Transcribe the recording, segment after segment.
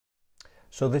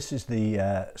So this is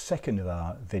the second of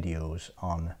our videos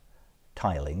on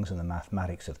tilings and the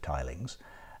mathematics of tilings.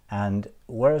 And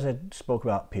whereas I spoke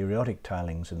about periodic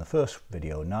tilings in the first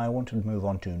video, now I want to move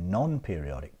on to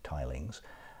non-periodic tilings,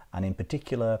 and in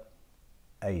particular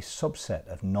a subset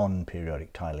of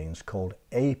non-periodic tilings called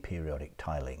aperiodic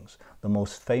tilings, the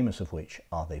most famous of which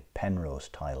are the Penrose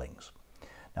tilings.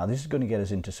 Now this is going to get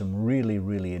us into some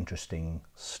really interesting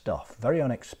stuff, very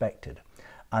unexpected,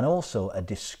 and also a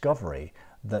discovery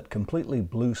that completely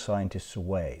blew scientists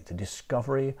away, the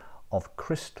discovery of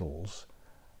crystals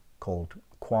called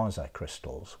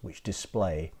quasicrystals which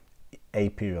display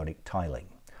aperiodic tiling.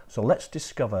 So let's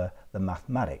discover the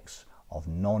mathematics of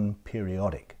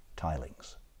non-periodic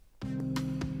tilings.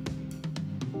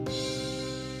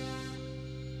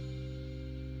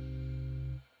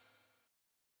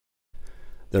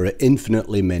 There are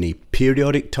infinitely many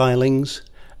periodic tilings,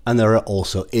 and there are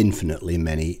also infinitely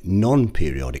many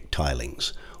non-periodic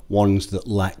tilings, ones that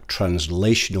lack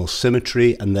translational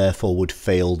symmetry and therefore would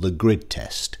fail the grid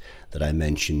test that I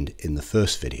mentioned in the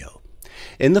first video.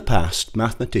 In the past,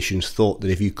 mathematicians thought that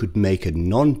if you could make a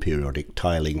non-periodic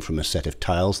tiling from a set of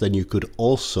tiles, then you could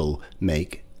also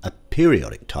make a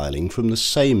periodic tiling from the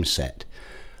same set.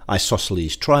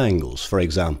 Isosceles triangles, for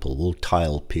example, will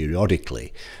tile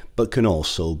periodically, but can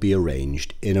also be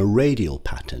arranged in a radial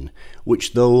pattern,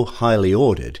 which, though highly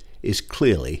ordered, is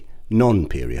clearly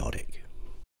non-periodic.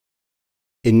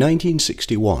 In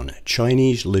 1961,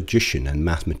 Chinese logician and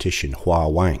mathematician Hua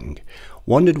Wang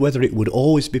wondered whether it would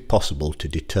always be possible to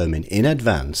determine in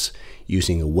advance,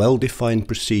 using a well-defined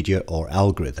procedure or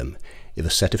algorithm, if a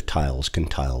set of tiles can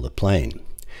tile the plane.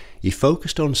 He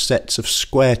focused on sets of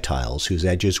square tiles whose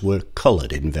edges were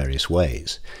coloured in various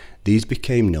ways. These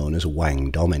became known as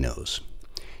Wang dominoes.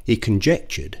 He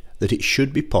conjectured that it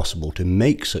should be possible to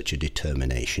make such a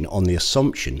determination on the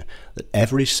assumption that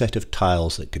every set of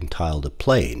tiles that can tile the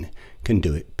plane can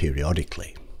do it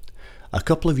periodically. A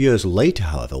couple of years later,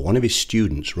 however, one of his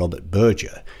students, Robert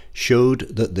Berger,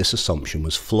 showed that this assumption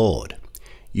was flawed.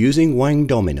 Using Wang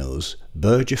dominoes,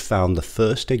 Berger found the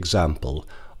first example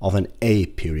of an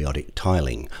aperiodic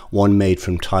tiling, one made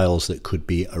from tiles that could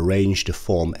be arranged to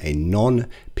form a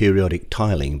non-periodic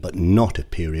tiling but not a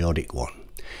periodic one.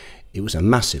 It was a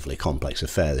massively complex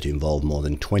affair that involved more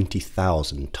than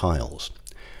 20,000 tiles.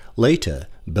 Later,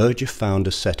 Berger found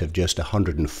a set of just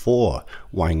 104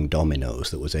 Wang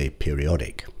dominoes that was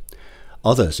aperiodic.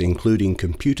 Others, including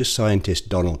computer scientist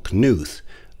Donald Knuth,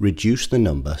 reduced the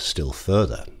number still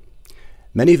further.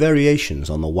 Many variations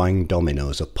on the Wang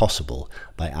dominoes are possible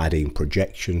by adding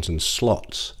projections and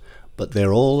slots, but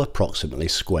they're all approximately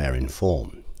square in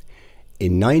form.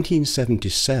 In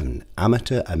 1977,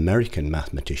 amateur American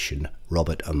mathematician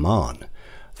Robert Emrah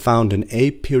found an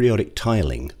aperiodic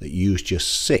tiling that used just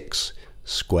 6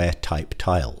 square-type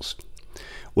tiles.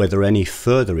 Whether any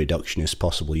further reduction is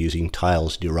possible using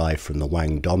tiles derived from the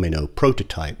Wang domino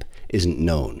prototype isn't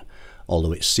known,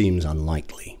 although it seems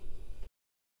unlikely.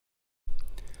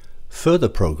 Further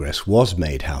progress was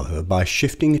made, however, by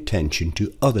shifting attention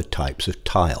to other types of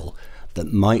tile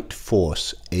that might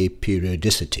force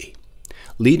aperiodicity.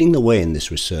 Leading the way in this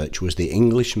research was the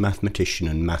English mathematician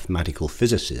and mathematical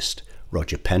physicist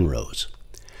Roger Penrose,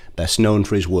 best known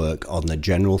for his work on the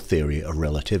general theory of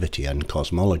relativity and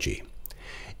cosmology.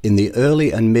 In the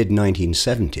early and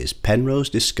mid-1970s, Penrose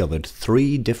discovered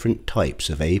 3 different types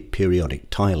of aperiodic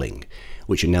tiling,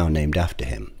 which are now named after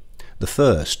him. The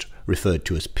first, referred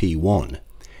to as P1,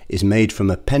 is made from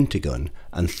a pentagon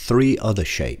and 3 other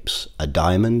shapes, a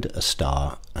diamond, a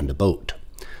star, and a boat.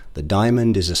 The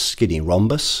diamond is a skinny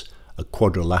rhombus, a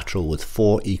quadrilateral with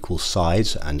 4 equal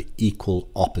sides and equal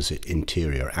opposite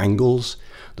interior angles.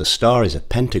 The star is a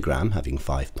pentagram having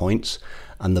 5 points,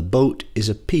 and the boat is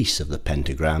a piece of the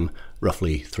pentagram,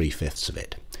 roughly 3/5 of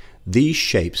it. These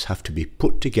shapes have to be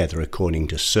put together according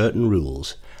to certain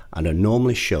rules and are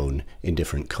normally shown in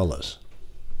different colours.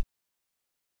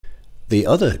 The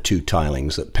other 2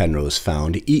 tilings that Penrose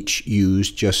found each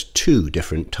used just 2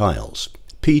 different tiles.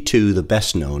 P2, the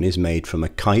best known, is made from a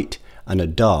kite and a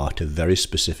dart of very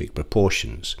specific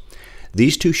proportions.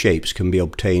 These 2 shapes can be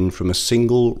obtained from a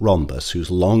single rhombus whose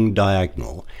long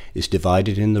diagonal is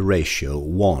divided in the ratio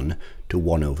 1 to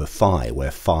 1/π,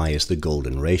 where π is the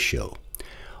golden ratio.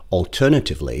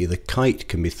 Alternatively, the kite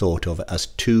can be thought of as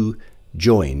 2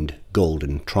 joined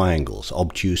golden triangles,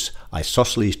 obtuse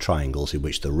isosceles triangles in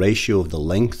which the ratio of the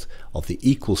length of the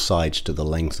equal sides to the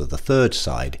length of the third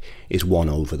side is 1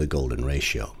 over the golden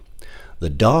ratio. The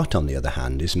dart, on the other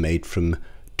hand, is made from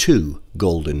 2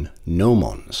 golden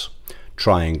gnomons,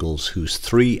 triangles whose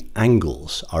 3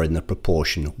 angles are in the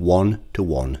proportion 1 to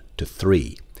 1 to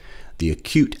 3. The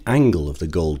acute angle of the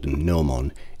golden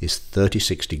gnomon is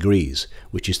 36 degrees,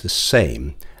 which is the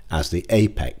same as the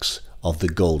apex of the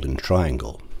golden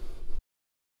triangle.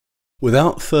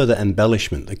 Without further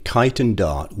embellishment, the kite and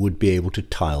dart would be able to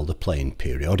tile the plane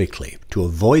periodically. To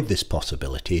avoid this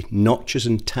possibility, notches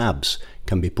and tabs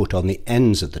can be put on the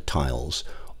ends of the tiles,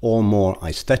 or more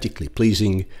aesthetically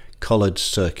pleasing, coloured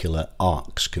circular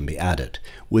arcs can be added,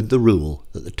 with the rule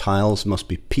that the tiles must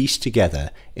be pieced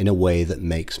together in a way that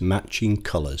makes matching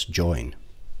colours join.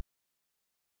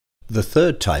 The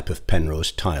third type of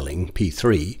Penrose tiling,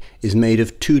 P3, is made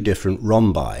of two different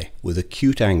rhombi with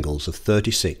acute angles of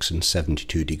 36 and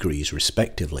 72 degrees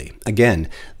respectively. Again,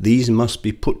 these must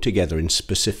be put together in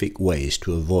specific ways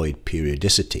to avoid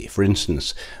periodicity. For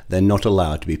instance, they're not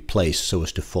allowed to be placed so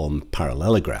as to form a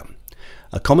parallelogram.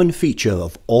 A common feature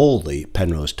of all the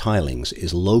Penrose tilings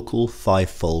is local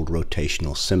five-fold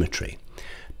rotational symmetry.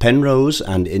 Penrose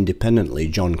and independently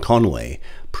John Conway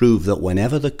prove that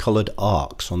whenever the coloured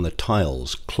arcs on the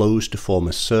tiles close to form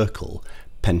a circle,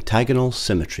 pentagonal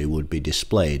symmetry would be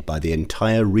displayed by the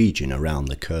entire region around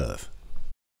the curve.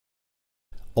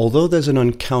 Although there's an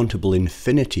uncountable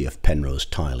infinity of Penrose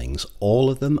tilings, all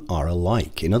of them are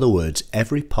alike. In other words,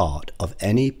 every part of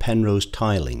any Penrose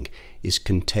tiling is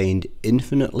contained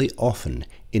infinitely often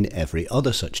in every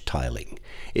other such tiling.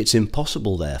 It's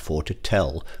impossible, therefore, to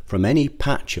tell from any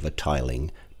patch of a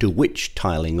tiling to which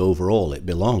tiling overall it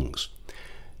belongs.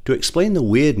 To explain the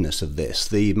weirdness of this,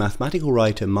 the mathematical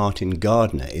writer Martin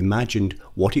Gardner imagined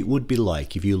what it would be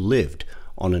like if you lived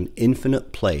on an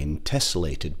infinite plane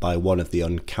tessellated by one of the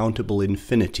uncountable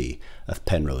infinity of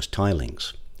Penrose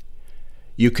tilings.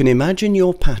 You can imagine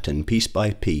your pattern piece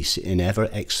by piece in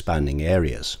ever-expanding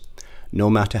areas. No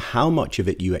matter how much of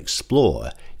it you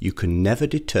explore, you can never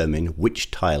determine which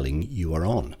tiling you are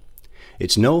on.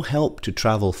 It's no help to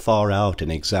travel far out and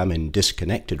examine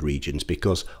disconnected regions,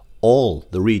 because all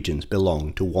the regions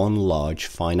belong to one large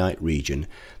finite region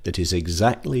that is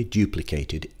exactly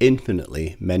duplicated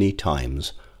infinitely many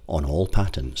times on all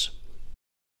patterns.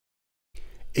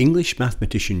 English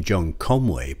mathematician John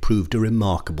Conway proved a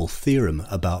remarkable theorem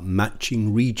about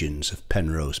matching regions of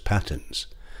Penrose patterns.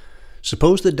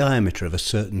 Suppose the diameter of a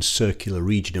certain circular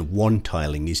region of one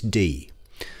tiling is d.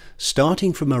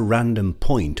 Starting from a random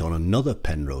point on another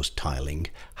Penrose tiling,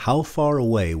 how far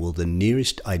away will the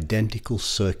nearest identical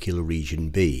circular region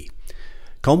be?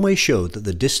 Conway showed that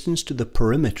the distance to the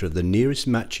perimeter of the nearest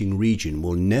matching region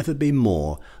will never be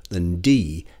more than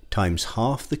d times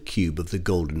half the cube of the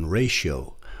golden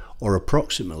ratio, or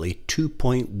approximately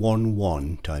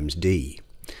 2.11 times d.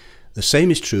 The same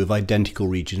is true of identical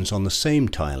regions on the same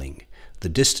tiling. The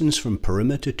distance from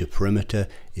perimeter to perimeter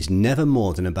is never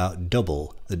more than about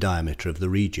double the diameter of the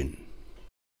region.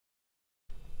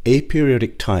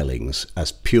 Aperiodic tilings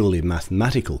as purely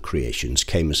mathematical creations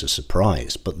came as a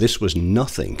surprise, but this was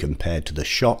nothing compared to the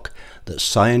shock that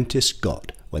scientists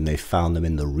got when they found them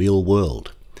in the real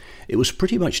world. It was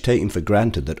pretty much taken for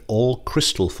granted that all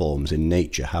crystal forms in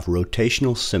nature have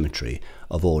rotational symmetry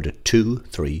of order 2,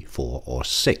 3, 4 or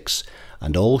 6,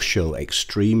 and all show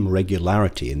extreme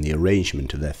regularity in the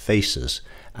arrangement of their faces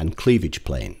and cleavage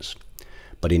planes.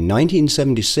 But in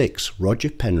 1976, Roger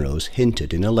Penrose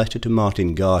hinted in a letter to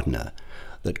Martin Gardner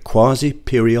that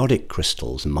quasi-periodic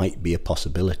crystals might be a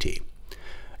possibility.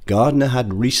 Gardner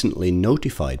had recently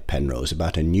notified Penrose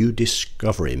about a new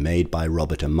discovery made by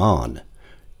Robert Amann,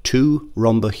 two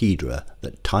rhombohedra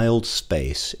that tiled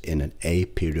space in an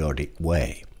aperiodic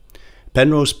way.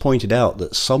 Penrose pointed out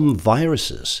that some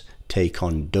viruses take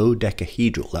on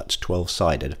dodecahedral, that's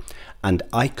 12-sided, and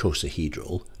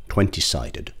icosahedral,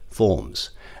 20-sided, forms,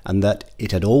 and that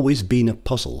it had always been a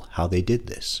puzzle how they did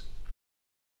this.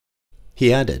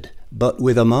 He added, but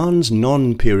with Amann's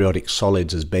non-periodic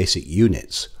solids as basic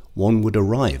units, one would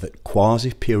arrive at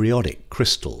quasi-periodic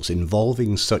crystals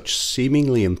involving such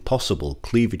seemingly impossible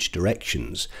cleavage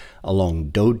directions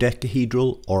along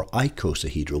dodecahedral or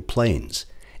icosahedral planes.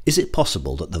 Is it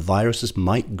possible that the viruses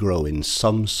might grow in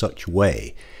some such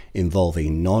way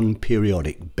involving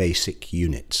non-periodic basic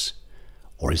units?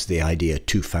 Or is the idea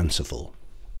too fanciful?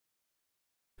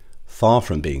 Far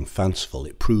from being fanciful,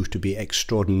 it proved to be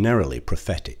extraordinarily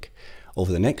prophetic.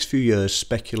 Over the next few years,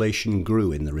 speculation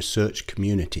grew in the research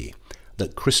community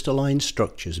that crystalline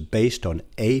structures based on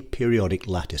aperiodic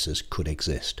lattices could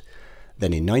exist.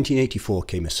 Then in 1984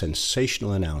 came a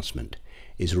sensational announcement.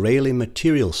 Israeli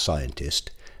materials scientist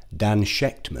Dan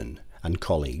Shechtman and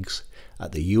colleagues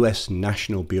at the US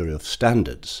National Bureau of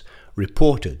Standards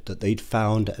reported that they'd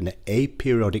found an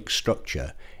aperiodic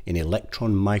structure in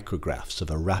electron micrographs of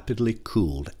a rapidly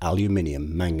cooled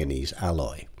aluminium manganese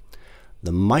alloy.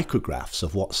 the micrographs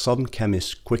of what some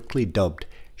chemists quickly dubbed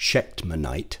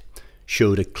Schechtmanite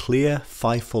showed a clear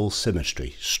fivefold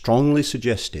symmetry, strongly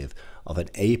suggestive of an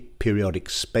aperiodic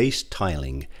space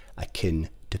tiling akin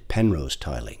to Penrose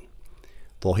tiling.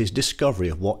 For his discovery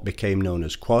of what became known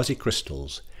as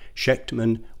quasicrystals,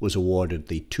 Schechtman was awarded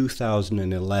the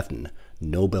 2011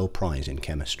 Nobel Prize in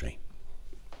Chemistry.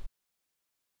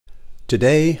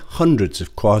 Today, hundreds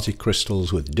of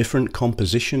quasicrystals with different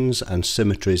compositions and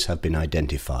symmetries have been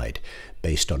identified,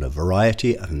 based on a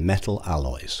variety of metal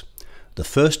alloys. The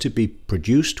first to be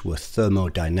produced were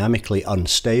thermodynamically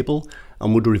unstable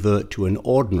and would revert to an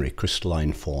ordinary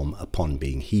crystalline form upon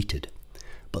being heated.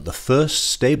 But the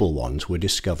first stable ones were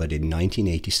discovered in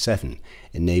 1987,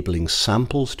 enabling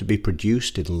samples to be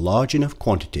produced in large enough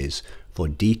quantities for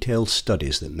detailed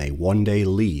studies that may one day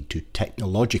lead to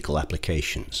technological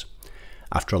applications.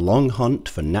 After a long hunt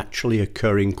for naturally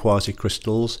occurring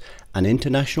quasicrystals, an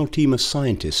international team of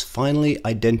scientists finally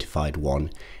identified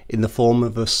one in the form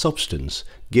of a substance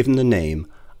given the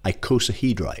name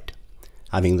icosahedrite.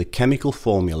 Having the chemical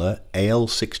formula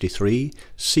Al63,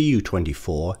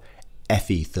 Cu24,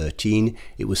 Fe13,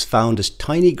 it was found as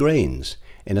tiny grains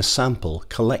in a sample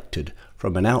collected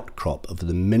from an outcrop of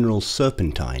the mineral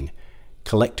serpentine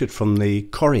collected from the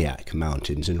Koryak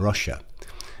Mountains in Russia.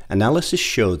 Analysis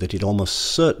showed that it almost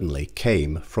certainly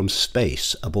came from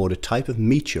space aboard a type of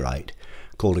meteorite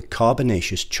called a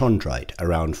carbonaceous chondrite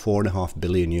around 4.5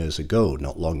 billion years ago,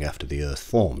 not long after the Earth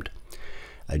formed.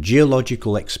 A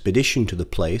geological expedition to the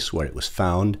place where it was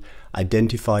found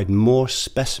identified more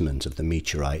specimens of the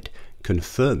meteorite,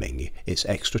 confirming its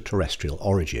extraterrestrial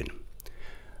origin.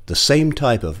 The same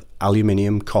type of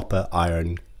aluminium, copper,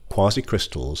 iron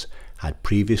quasicrystals had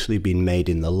previously been made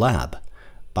in the lab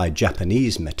by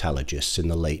Japanese metallurgists in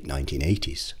the late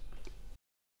 1980s.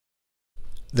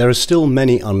 There are still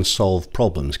many unsolved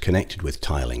problems connected with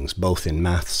tilings, both in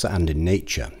maths and in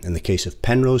nature. In the case of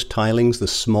Penrose tilings, the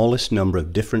smallest number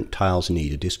of different tiles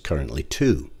needed is currently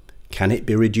 2. Can it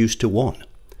be reduced to 1?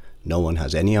 No one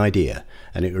has any idea,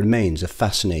 and it remains a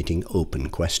fascinating open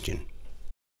question.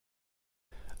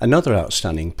 Another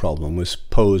outstanding problem was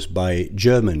posed by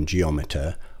German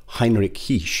geometer Heinrich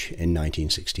Heesch in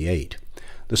 1968.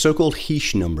 The so-called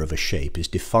Heesch number of a shape is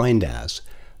defined as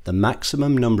the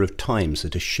maximum number of times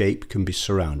that a shape can be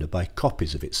surrounded by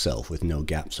copies of itself with no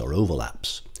gaps or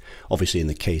overlaps. Obviously, in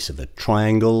the case of a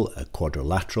triangle, a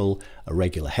quadrilateral, a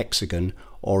regular hexagon,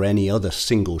 or any other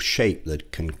single shape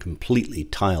that can completely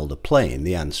tile the plane,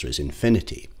 the answer is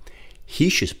infinity.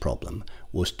 Heesch's problem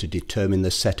was to determine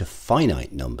the set of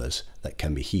finite numbers that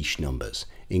can be Heesch numbers,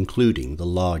 including the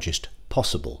largest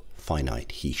possible finite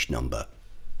Heesch number.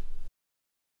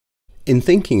 In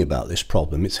thinking about this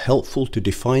problem, it's helpful to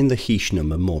define the Heesch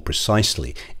number more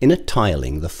precisely. In a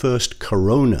tiling, the first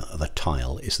corona of a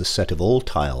tile is the set of all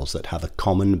tiles that have a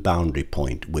common boundary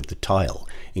point with the tile,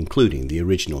 including the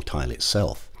original tile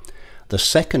itself. The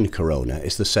second corona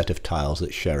is the set of tiles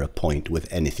that share a point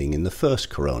with anything in the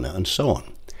first corona, and so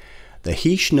on. The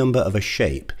Heesch number of a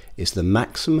shape is the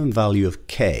maximum value of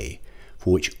k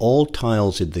for which all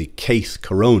tiles in the kth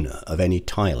corona of any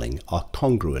tiling are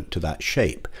congruent to that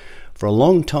shape. For a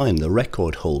long time, the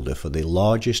record holder for the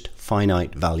largest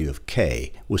finite value of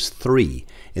k was 3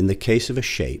 in the case of a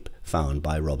shape found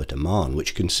by Robert Amann,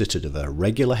 which consisted of a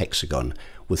regular hexagon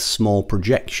with small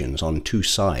projections on 2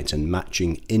 sides and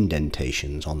matching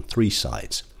indentations on 3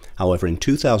 sides. However, in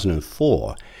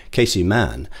 2004, Casey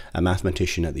Mann, a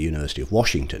mathematician at the University of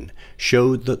Washington,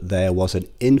 showed that there was an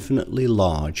infinitely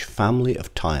large family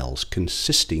of tiles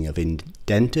consisting of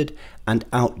indented and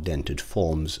outdented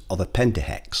forms of a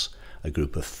pentahex, a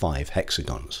group of 5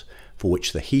 hexagons, for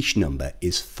which the Heesch number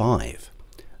is 5.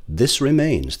 This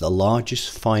remains the largest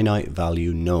finite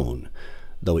value known,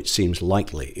 though it seems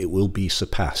likely it will be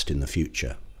surpassed in the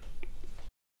future.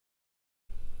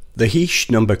 The Heesch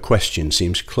number question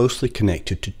seems closely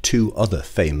connected to 2 other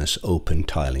famous open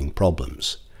tiling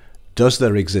problems. Does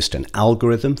there exist an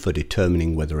algorithm for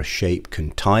determining whether a shape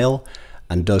can tile,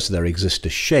 and does there exist a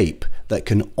shape that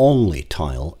can only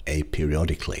tile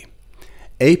aperiodically?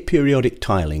 Aperiodic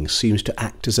tiling seems to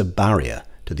act as a barrier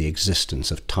to the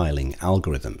existence of tiling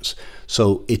algorithms,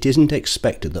 so it isn't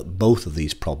expected that both of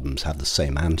these problems have the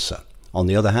same answer. On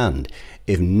the other hand,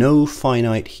 if no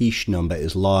finite Heesch number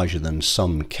is larger than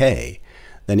some k,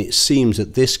 then it seems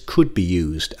that this could be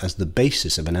used as the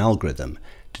basis of an algorithm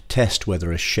to test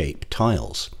whether a shape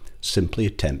tiles. Simply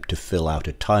attempt to fill out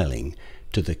a tiling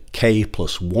to the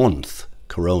k+1th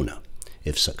corona.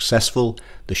 If successful,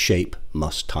 the shape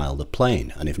must tile the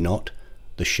plane, and if not,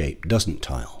 the shape doesn't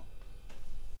tile.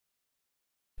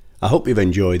 I hope you've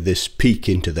enjoyed this peek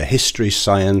into the history,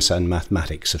 science and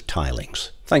mathematics of tilings.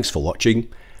 Thanks for watching,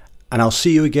 and I'll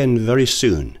see you again very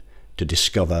soon to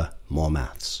discover more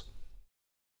maths.